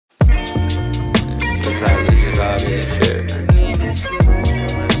Sometimes it's just all this shit. I need this shit for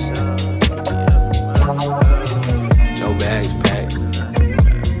myself. No bags packed.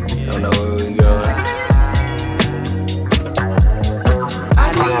 Don't know where we going. I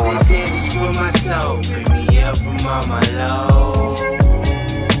need this shit just for my soul. Pick me up from all my lows.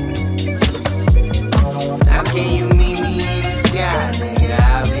 Now can you meet me in the sky, nigga?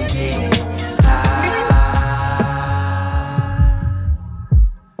 I'll be getting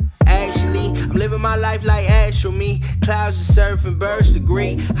I'm living my life like astral me. Clouds are surfing, birds to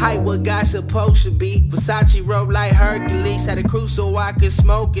greet. Height what God's supposed to be. Versace rope like Hercules. Had a cruise so I could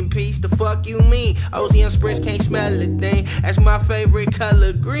smoke in peace. The fuck you mean? Ozzy and Spritz can't smell a thing. That's my favorite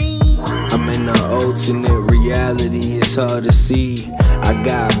color, green. I'm in an alternate reality, it's hard to see. I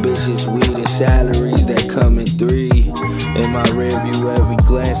got bitches, weed, and salaries that come in 3. In my rearview every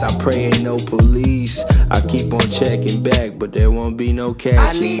glance, I pray ain't no police. I keep on checking back, but there won't be no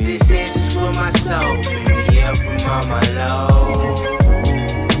cash. I need this shit just for my soul. Pick me up from all my lows.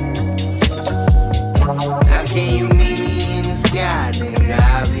 Now can you meet me in the sky, nigga?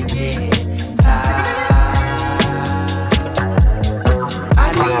 I'll be getting high.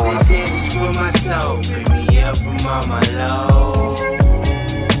 I need this shit just for my soul. Pick me up from all my lows.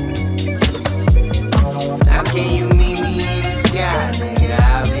 Now can you meet me in the sky, nigga?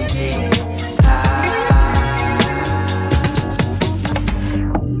 I'll be getting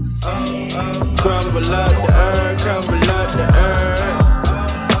crumble up the earth, crumble up the earth.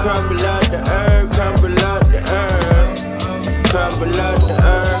 Crumble up the earth, crumble up the earth. Crumble up the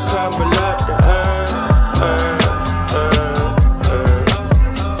earth, crumble up the earth.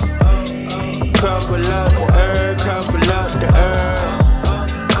 Crumble up the earth, crumble up the earth.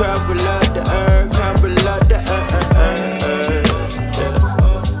 Crumble up the earth, crumble up the earth.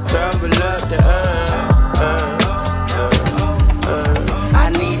 Crumble up the earth. I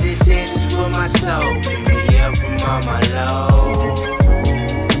need this shit just for my soul. Pick me up from all my lows.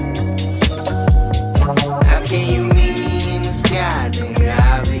 Now can you meet me in the sky, nigga?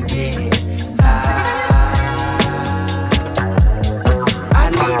 I'll be getting high. I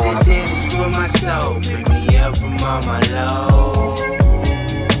need this shit just for my soul. Pick me up from all my lows.